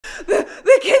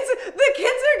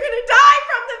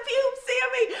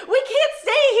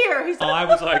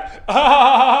was like,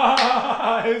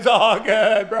 ah, it's all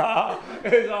good, bro.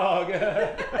 It's all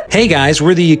good. Hey guys,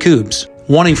 we're the Yakubs.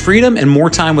 Wanting freedom and more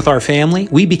time with our family,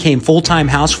 we became full-time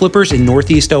house flippers in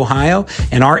Northeast Ohio,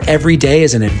 and our every day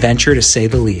is an adventure to say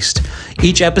the least.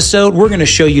 Each episode, we're going to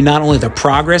show you not only the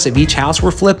progress of each house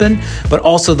we're flipping, but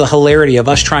also the hilarity of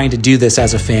us trying to do this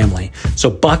as a family. So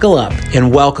buckle up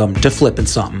and welcome to Flippin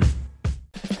Somethin.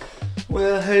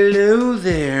 Well, hello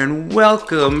there, and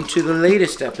welcome to the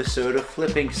latest episode of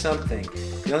Flipping Something.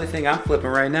 The only thing I'm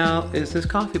flipping right now is this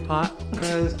coffee pot,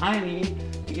 because I need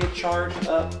to get charged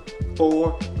up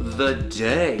for the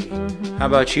day. How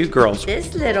about you girls?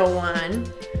 This little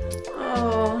one,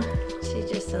 oh,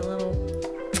 she's just a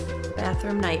little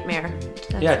bathroom nightmare.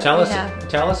 That's yeah, tell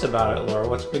us about it, Laura.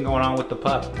 What's been going on with the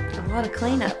pup? A lot of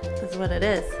cleanup is what it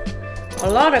is. A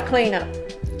lot of cleanup.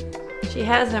 She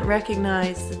hasn't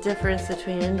recognized the difference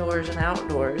between indoors and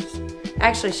outdoors.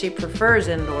 Actually, she prefers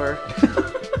indoor.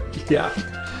 Yeah.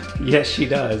 Yes, she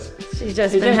does. She's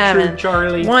just been having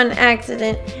Charlie? One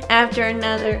accident after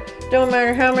another. Don't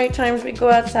matter how many times we go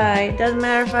outside. Doesn't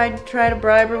matter if I try to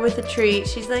bribe her with a treat.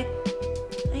 She's like,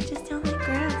 I just don't like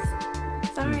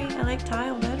grass. Sorry, I like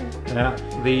tile better. Yeah,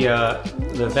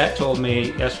 the vet told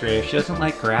me yesterday, if she doesn't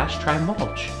like grass, try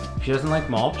mulch. If she doesn't like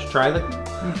mulch, try the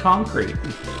concrete.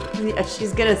 Yeah,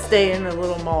 she's gonna stay in the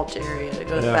little mulch area to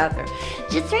go to the bathroom.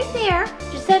 Just right there,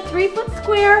 just that 3-foot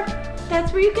square.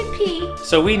 That's where you can pee.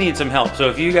 So we need some help. So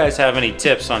if you guys have any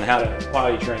tips on how to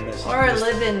potty train this. Or a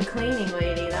live-in cleaning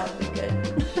lady, that would be good.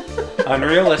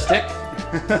 Unrealistic.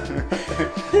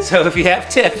 So if you have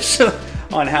tips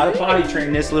on how to potty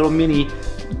train this little mini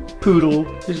poodle,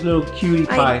 this little cutie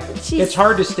pie, it's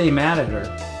hard to stay mad at her.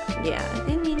 Yeah,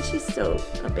 I mean, she's still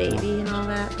a baby and all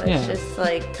that, but it's just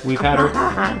like... We've had her...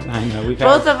 I know,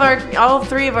 all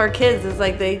three of our kids, is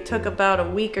like they took about a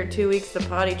week or 2 weeks to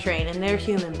potty train, and they're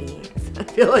human beings. I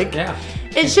feel like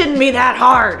it shouldn't be that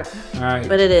hard. All right.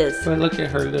 But it is. But look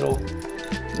at her little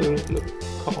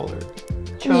collar.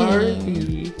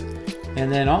 Charlie.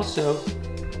 And then also,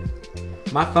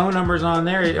 my phone number's on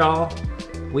there, y'all.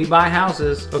 We buy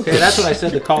houses. Okay, that's what I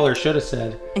said the caller should have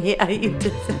said. Yeah, you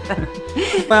did say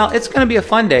that. Well, it's going to be a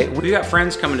fun day. We got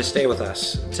friends coming to stay with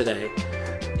us today.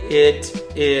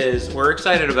 We're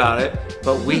excited about it,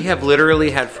 but we have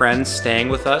literally had friends staying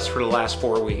with us for the last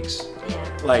 4 weeks.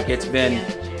 Yeah. Like it's been,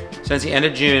 since the end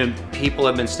of June, people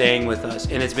have been staying with us,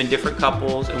 and it's been different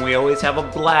couples, and we always have a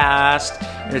blast,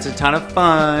 and it's a ton of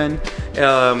fun.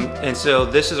 And so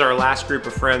this is our last group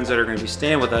of friends that are going to be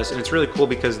staying with us, and it's really cool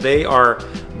because they are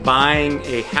buying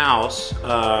a house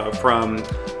from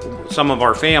some of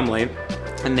our family,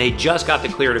 and they just got the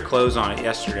clear to close on it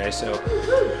yesterday, so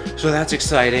that's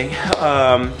exciting.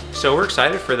 So we're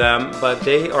excited for them, but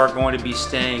they are going to be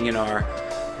staying in our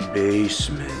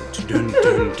basement. Dun,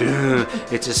 dun, dun.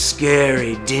 It's a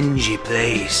scary, dingy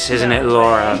place, isn't it,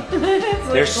 Laura?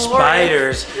 There's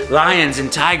spiders, lions,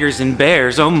 and tigers and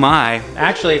bears. Oh my!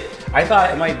 Actually, I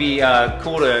thought it might be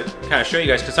cool to kind of show you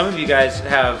guys, because some of you guys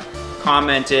have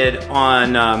commented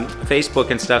on Facebook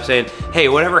and stuff saying, hey,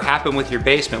 whatever happened with your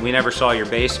basement? We never saw your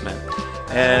basement.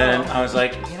 And I was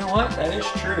like, you know what? That is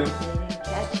true. I didn't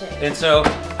catch it. And so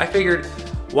I figured,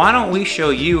 why don't we show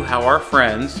you how our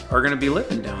friends are going to be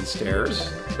living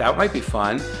downstairs? That might be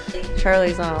fun.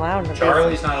 Charlie's not allowed in the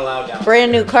Charlie's not allowed downstairs.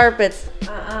 Brand new carpets.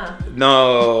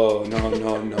 No.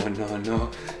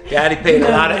 Daddy paid a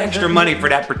lot of extra money for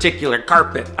that particular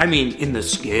carpet. I mean, in the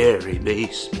scary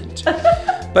basement.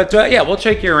 But yeah, we'll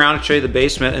take you around and show you the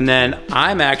basement, and then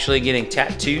I'm actually getting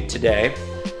tattooed today.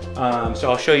 So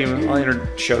I'll show you.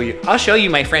 I'll show you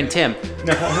my friend Tim.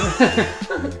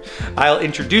 I'll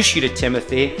introduce you to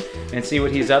Timothy and see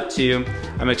what he's up to.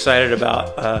 I'm excited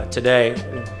about today.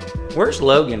 Where's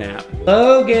Logan at?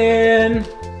 Logan!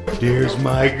 There's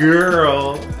my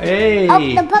girl. Hey! Oh,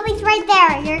 the puppy's right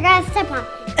there. You're gonna step on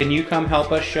it. Can you come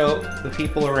help us show the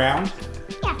people around?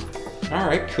 Yeah. All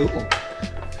right, cool.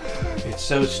 It's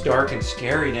so stark and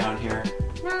scary down here.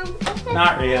 No,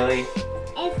 not really.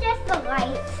 It's just the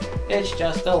lights. It's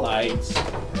just the lights. So.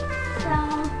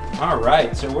 All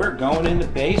right, so we're going in the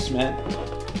basement.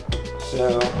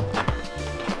 So.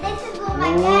 This is what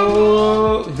my dad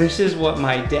made. This is what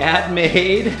my dad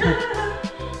made.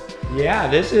 Yeah,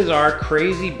 this is our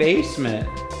crazy basement.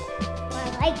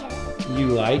 I like it. You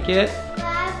like it? But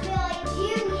I feel like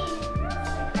you need to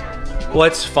sit down here.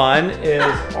 What's fun is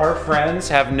our friends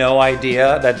have no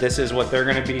idea that this is what they're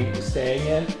going to be staying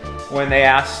in. When they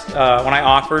asked, when I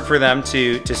offered for them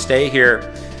to stay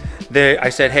here, I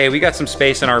said, hey, we got some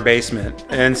space in our basement.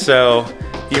 And so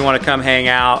if you want to come hang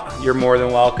out, you're more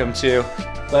than welcome to.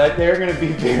 But they're going to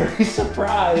be very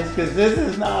surprised because this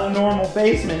is not a normal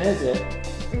basement, is it?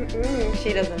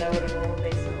 She doesn't know what a normal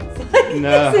basement looks like.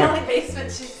 No. It's the only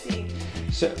basement she's seen.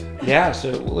 So yeah,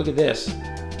 so look at this.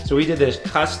 So we did this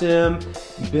custom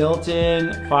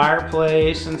built-in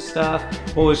fireplace and stuff.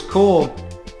 What was cool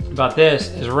about this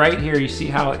is right here you see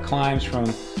how it climbs from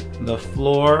the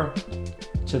floor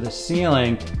to the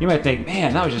ceiling. You might think,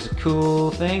 man, that was just a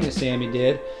cool thing that Sammy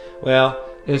did. Well,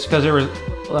 it's because there was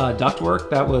ductwork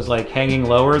that was like hanging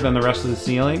lower than the rest of the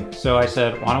ceiling. So I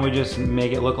said, why don't we just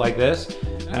make it look like this?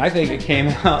 And I think it came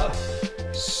out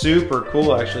super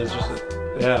cool, actually. It's just,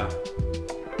 yeah.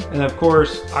 And of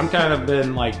course, I'm kind of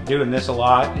been like doing this a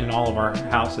lot in all of our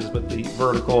houses with the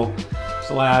vertical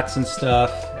slats and stuff.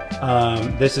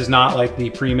 This is not like the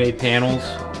pre-made panels.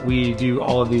 We do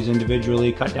all of these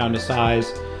individually, cut down to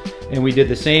size. And we did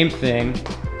the same thing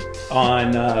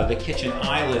on the kitchen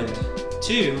island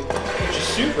too, which is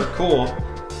super cool.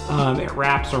 It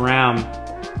wraps around.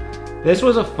 This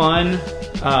was a fun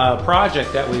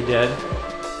project that we did.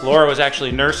 Laura was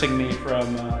actually nursing me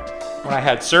from when I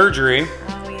had surgery.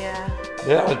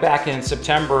 That was back in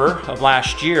September of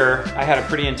last year. I had a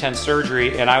pretty intense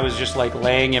surgery and I was just like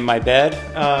laying in my bed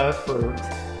for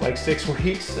like 6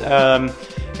 weeks.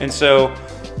 And so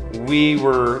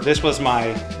this was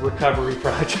my recovery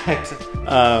project.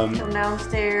 Come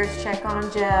downstairs, check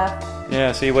on Jeff.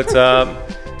 Yeah, see what's up.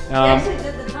 You actually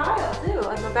did the tile too,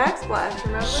 on the backsplash,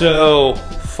 remember? So,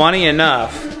 funny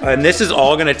enough, and this is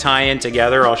all gonna tie in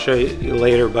together, I'll show you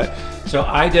later, but so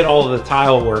I did all of the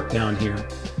tile work down here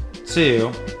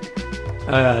too,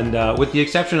 and with the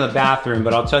exception of the bathroom,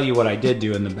 but I'll tell you what I did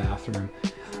do in the bathroom.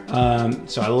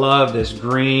 So I love this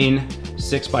green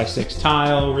 6x6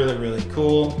 tile, really, really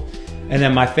cool. And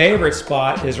then my favorite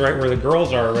spot is right where the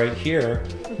girls are, right here.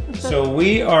 So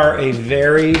we are a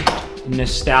very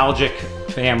nostalgic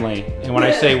family. And when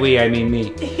I say we, I mean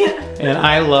me. Yeah. And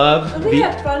I love We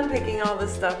had fun picking all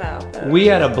this stuff out, though. We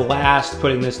had a blast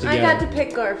putting this together. I got to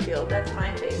pick Garfield, that's my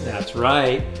favorite. That's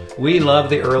right. We love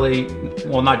the early,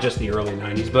 well, not just the early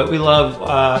 90s, but we love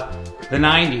the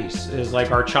 90s is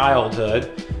like our childhood.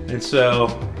 And so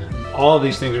all of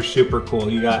these things are super cool.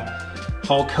 You got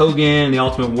Hulk Hogan, the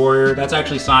Ultimate Warrior. That's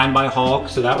actually signed by Hulk,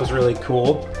 so that was really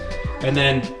cool. And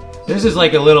then this is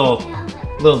like a little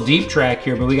deep track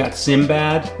here, but we got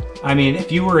Sinbad. I mean,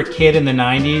 if you were a kid in the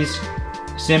 90s,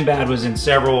 Sinbad was in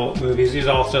several movies. He's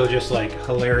also just like a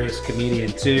hilarious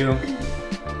comedian too.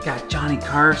 Got Johnny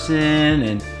Carson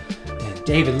and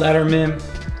David Letterman.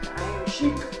 Iron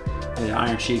Sheik. The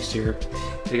Iron Sheik's here.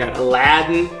 They got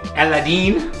Aladdin,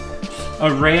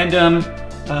 a random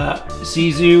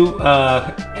Sisu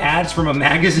ads from a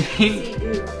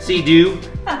magazine. Sea-Doo.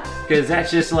 Because that's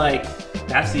just like,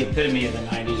 that's the epitome of the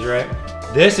 90s,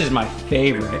 right? This is my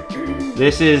favorite.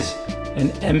 This is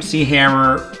an MC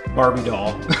Hammer Barbie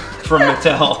doll from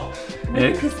Mattel.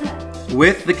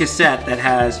 With the cassette that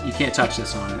has, you can't touch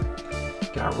this on it.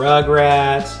 Got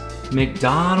Rugrats,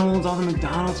 McDonald's, all the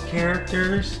McDonald's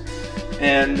characters.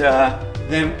 And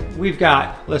then we've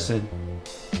got, listen,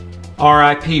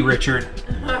 R.I.P. Richard.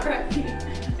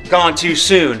 R.I.P. Gone too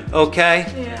soon,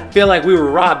 okay? Yeah. Feel like we were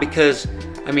robbed because,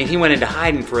 I mean, he went into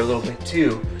hiding for a little bit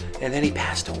too, and then he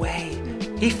passed away.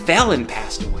 He fell and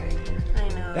passed away. I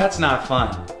know. That's not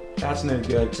fun. That's no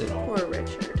goods at all. Poor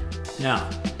Richard. No,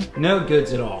 no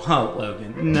goods at all, huh,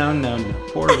 Logan? No, no, no.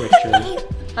 Poor Richard.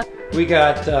 We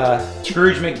got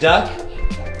Scrooge McDuck.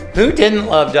 Who didn't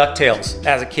love DuckTales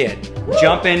as a kid?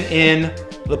 Jumping in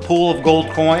the pool of gold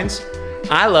coins.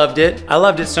 I loved it. I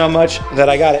loved it so much that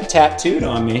I got it tattooed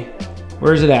on me.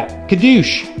 Where's it at?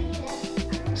 Kadoosh.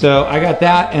 So I got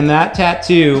that, and that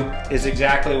tattoo is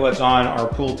exactly what's on our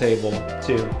pool table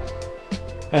too.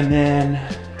 And then,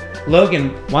 Logan,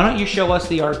 why don't you show us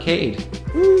the arcade?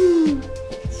 Woo.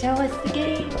 Show us the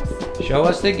games. Show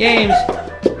us the games.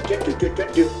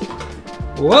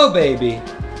 Whoa, baby.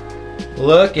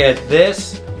 Look at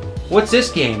this. What's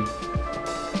this game?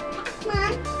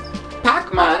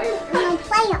 Pac-Man. I'm gonna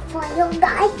play it for you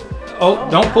guys. Oh,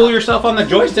 don't pull yourself on the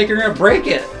joystick, you're gonna break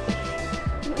it.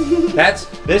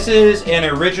 This is an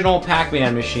original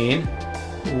Pac-Man machine.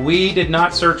 We did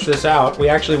not search this out. We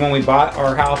actually, when we bought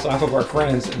our house off of our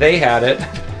friends, they had it,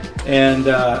 and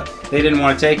they didn't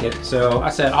want to take it. So I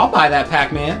said, I'll buy that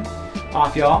Pac-Man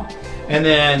off y'all. And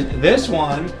then this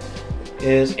one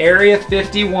is Area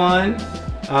 51.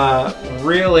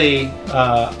 Really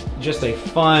just a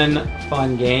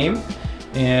fun game.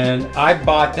 And I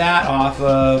bought that off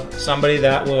of somebody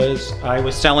that I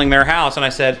was selling their house, and I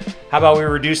said, how about we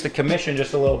reduce the commission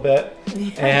just a little bit,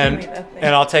 and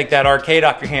I'll take that arcade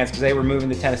off your hands, because they were moving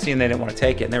to Tennessee and they didn't want to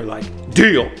take it, and they were like,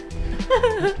 deal.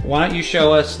 Why don't you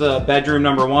show us the bedroom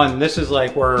number 1? This is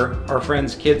like where our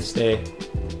friends' kids stay.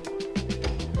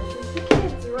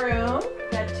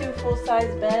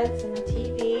 size beds and a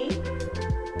TV.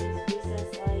 Nice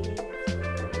recessed lighting.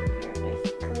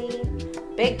 Nice and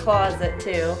clean. Big closet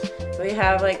too. So we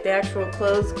have like the actual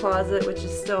clothes closet, which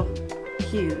is still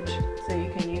huge. So you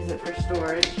can use it for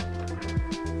storage.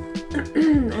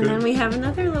 And then we have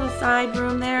another little side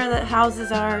room there that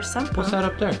houses our sump pump. What's that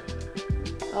up there?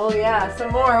 Oh yeah,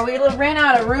 some more. We ran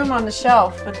out of room on the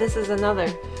shelf, but this is another.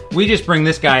 We just bring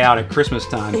this guy out at Christmas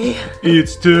time. Yeah.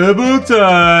 It's turbo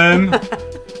time.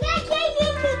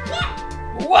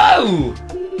 Whoa!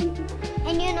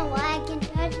 And you know why I can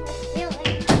touch the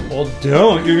ceiling? Well,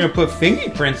 don't. You're gonna put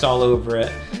fingerprints all over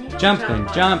it. Jumping,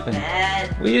 jumping.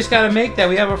 Bed. We just gotta make that.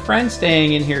 We have a friend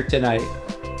staying in here tonight.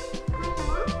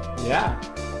 Yeah.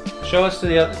 Show us to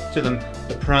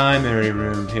the primary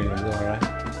room here, Laura.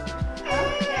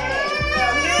 Okay, so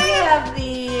here we have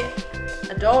the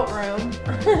adult room.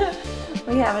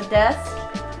 We have a desk,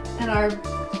 and our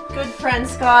good friend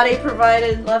Scotty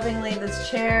provided lovingly this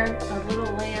chair, a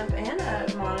little lamp, and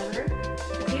a monitor.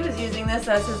 He was using this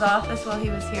as his office while he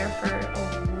was here for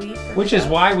a week. Which is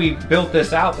why we built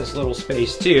this out, this little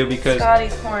space too, because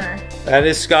Scotty's corner. that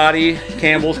is Scotty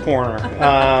Campbell's corner.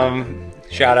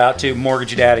 Shout out to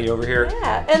Mortgage Daddy over here.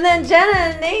 Yeah, and then Jenna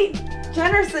and Nate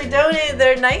generously donated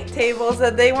their night tables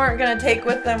that they weren't going to take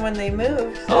with them when they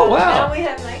moved. So Oh, wow. now we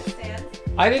have nightstands.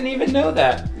 I didn't even know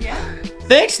that. Yeah.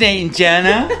 Thanks, Nate and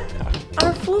Jenna.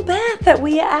 Our full bath that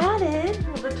we added.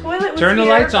 Well, the toilet was Turn the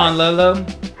here. lights on, Lolo.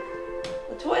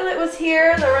 The toilet was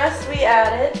here. The rest we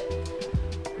added.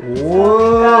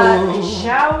 Whoa. We got a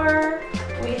shower.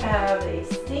 We have a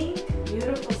sink,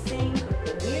 beautiful sink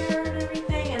with the mirror and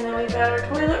everything. And then we've got our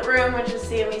toilet room, which is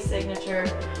CME signature.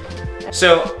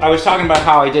 So I was talking about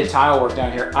how I did tile work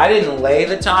down here. I didn't lay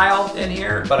the tile in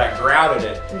here, but I grouted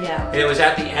it. Yeah. And it was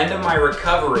at the end of my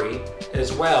recovery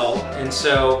as well. And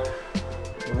so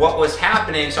what was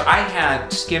happening, so I had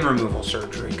skin removal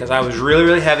surgery because I was really,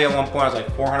 really heavy at one point. I was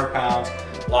like 400 pounds,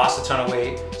 lost a ton of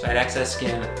weight, so I had excess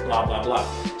skin, blah, blah, blah.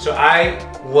 So I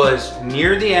was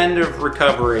near the end of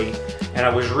recovery and I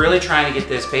was really trying to get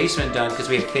this basement done because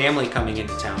we had family coming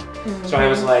into town. Mm-hmm. So I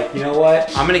was like, you know what?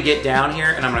 I'm gonna get down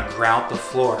here and I'm gonna grout the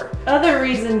floor. Other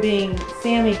reason being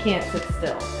Sammy can't sit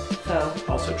still. So.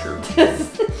 Also true.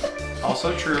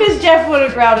 Also true. Because Jeff would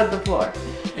have grouted the floor.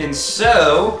 And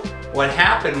so what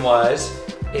happened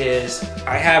is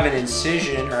I have an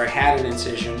incision, or I had an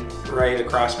incision right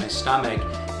across my stomach,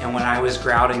 and when I was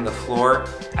grouting the floor,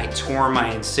 I tore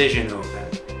my incision open.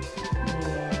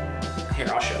 Here,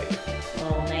 I'll show you. A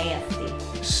little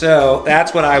nasty. So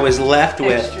that's what I was left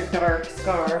with. Extra dark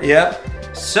scar.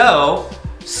 Yep. So,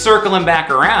 circling back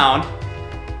around,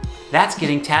 that's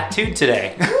getting tattooed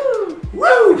today.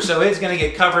 Woo! So it's gonna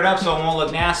get covered up so it won't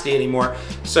look nasty anymore.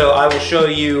 So I will show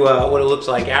you what it looks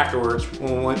like afterwards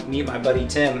when we meet my buddy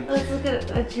Tim. Let's look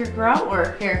at your grout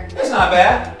work here. It's not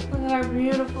bad. Look at our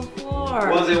beautiful floor.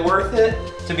 Was it worth it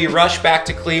to be rushed back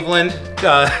to Cleveland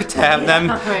to have them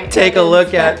right. take a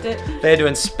look at Inspect it. They had to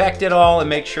inspect it all and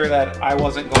make sure that I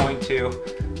wasn't going to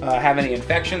have any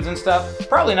infections and stuff.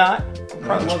 Probably not.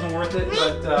 Probably wasn't worth it,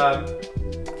 but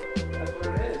that's what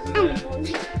it is,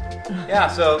 isn't it? Yeah,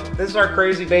 so this is our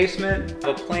crazy basement.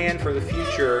 A plan for the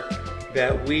future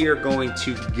that we are going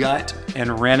to gut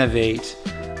and renovate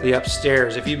the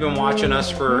upstairs. If you've been watching us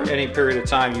for any period of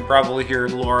time, you probably hear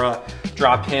Laura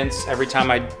drop hints every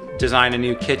time I design a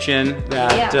new kitchen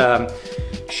that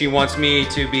she wants me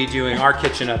to be doing our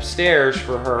kitchen upstairs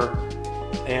for her.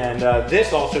 And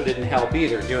this also didn't help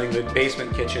either, doing the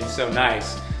basement kitchen so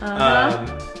nice.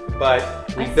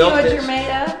 But we built this. I see what you're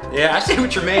made of. Yeah, I see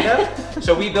what you're made of.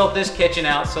 So we built this kitchen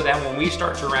out so that when we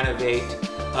start to renovate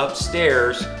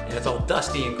upstairs and it's all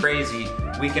dusty and crazy,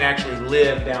 we can actually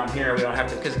live down here. We don't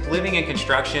have to, because living in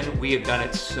construction, we have done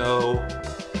it so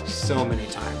many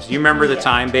times. You remember the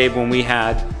time, babe, when we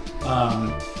had,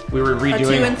 we were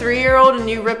redoing a 2- and 3-year-old and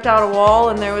you ripped out a wall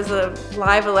and there was a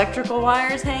live electrical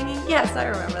wires hanging? Yes, I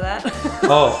remember that.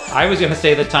 Oh, I was gonna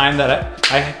say the time that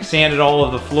I sanded all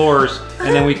of the floors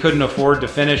and then we couldn't afford to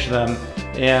finish them.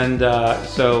 And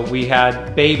so we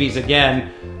had babies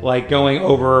again, like going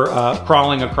over,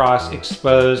 crawling across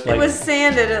exposed. Like, it was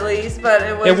sanded at least, but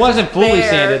it wasn't fully bare.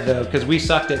 sanded though, because we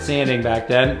sucked at sanding back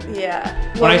then.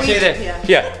 Yeah. When I say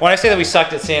that, when I say that we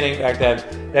sucked at sanding back then,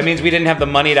 that means we didn't have the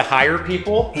money to hire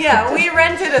people. Yeah, we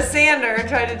rented a sander and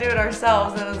tried to do it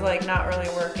ourselves. It was like not really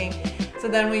working. So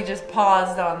then we just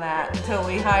paused on that until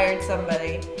we hired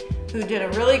somebody who did a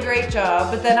really great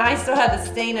job, but then I still had to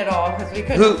stain it all because we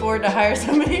couldn't afford to hire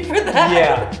somebody for that.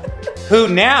 Yeah. who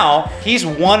now, he's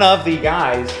one of the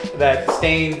guys that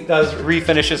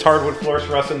refinishes hardwood floors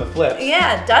for us in the Flip.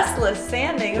 Yeah, dustless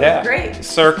sanding. It was great.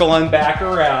 Circling back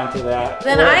around to that.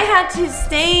 Then I had to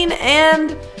stain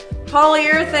and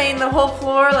polyurethane the whole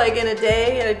floor like in a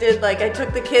day, and I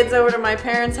took the kids over to my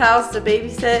parents' house to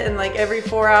babysit, and like every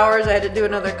 4 hours I had to do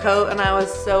another coat, and I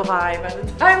was so high by the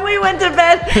time we went to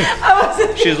bed.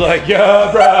 She's like,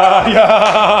 yeah, bruh, yeah.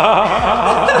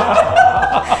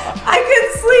 I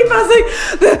couldn't sleep. I was like,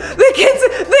 the kids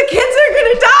are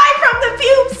gonna die from the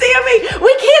fumes, Sammy.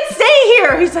 We can't stay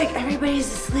here. He's like, everybody's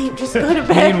asleep. Just go to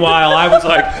bed. Meanwhile, I was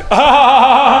like,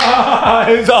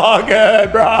 it's all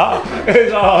good, bro.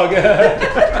 It's all good.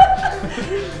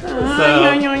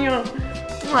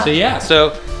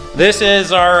 So this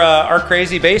is our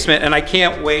crazy basement, and I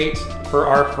can't wait for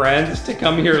our friends to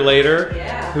come here later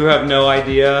who have no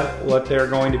idea what they're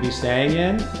going to be staying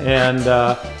in, and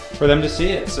for them to see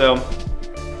it. So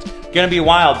gonna be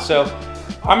wild. So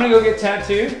I'm gonna go get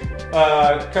tattooed,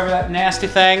 cover that nasty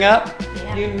thing up.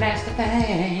 Yeah. You nasty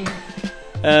thing.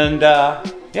 And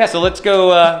yeah, so let's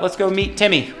go meet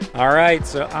Timmy. All right,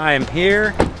 so I am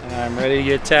here. I'm ready to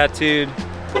get tattooed.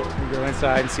 We'll go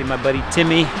inside and see my buddy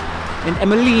Timmy and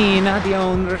Emelina, the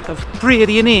owner of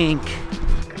Pretty and Ink.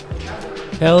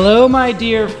 Hello, my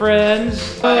dear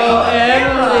friends. Oh,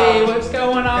 Emily, what's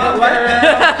going on, girl?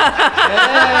 Hey.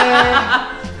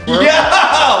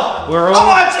 We're I'm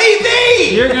on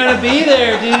TV! You're gonna be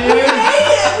there, dude. We made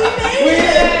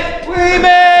it! We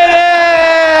made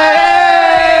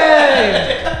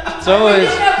it! So We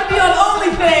didn't have to be on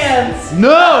OnlyFans!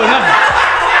 No,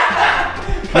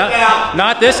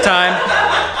 not this time.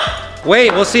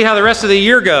 Wait, we'll see how the rest of the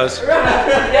year goes.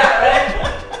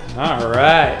 All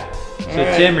right. So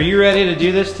Tim, are you ready to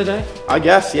do this today? I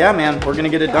guess, yeah, man. We're gonna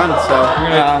get it done. So,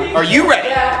 are you ready?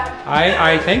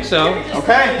 I think so.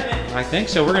 Okay. I think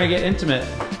so. We're gonna get intimate.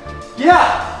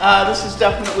 Yeah. This is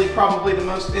definitely probably the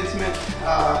most intimate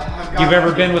I've You've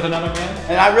ever been with another man?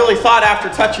 And I really thought after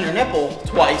touching your nipple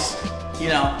twice, you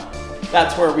know,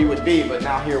 that's where we would be. But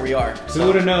now here we are. So. Who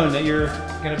would have known that you're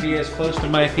gonna be as close to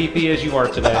my pee-pee as you are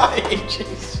today? I hate you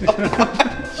so much.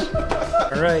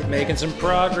 All right, making some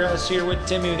progress here with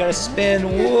Timmy. We gotta spin.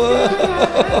 Whoa!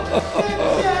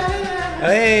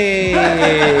 Hey!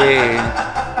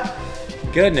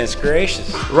 Goodness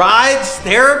gracious. Rides,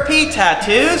 therapy,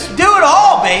 tattoos, do it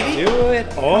all, baby. Do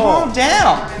it all. Come on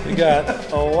down. We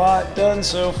got a lot done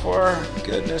so far.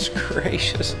 Goodness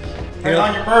gracious. Right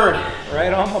on your bird.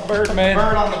 Right on my bird, man.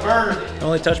 Bird on the bird.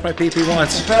 Only touched my pee-pee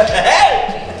once.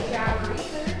 Hey!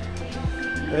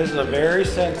 This is a very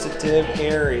sensitive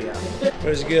area. But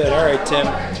it's good. All right, Tim.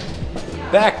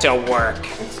 Back to work.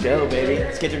 Let's go, baby.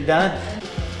 Let's get her done.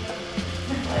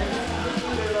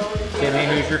 Timmy,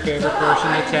 who's your favorite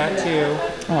person to tattoo?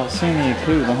 Oh, Sammy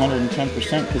Pooh,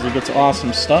 110% because he gets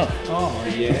awesome stuff. Oh,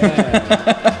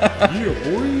 yeah. Yeah,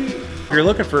 boy. If you're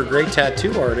looking for a great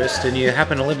tattoo artist and you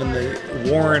happen to live in the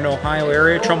Warren, Ohio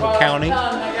area, Trumbull County,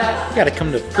 you gotta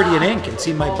come to Pretty and Ink and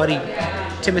see my buddy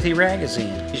Timothy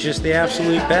Ragazine. He's just the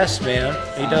absolute best, man.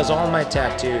 He does all my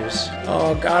tattoos.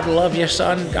 Oh, God love you,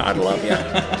 son. God love you.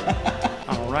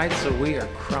 All right, so we are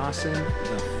crossing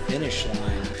the finish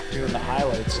line. Doing the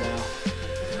highlights now.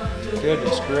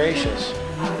 Goodness gracious.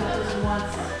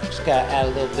 Just gotta add a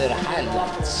little bit of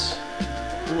highlights.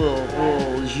 A little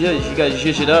zhuzh. You gotta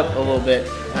zhuzh it up a little bit.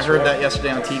 I heard that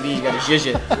yesterday on TV. You gotta zhuzh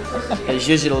it. You gotta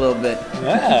zhuzh it a little bit.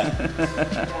 Yeah.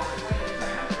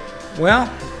 Well,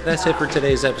 that's it for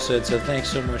today's episode. So thanks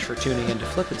so much for tuning in to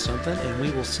Flippin Somethin, and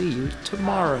we will see you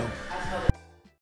tomorrow.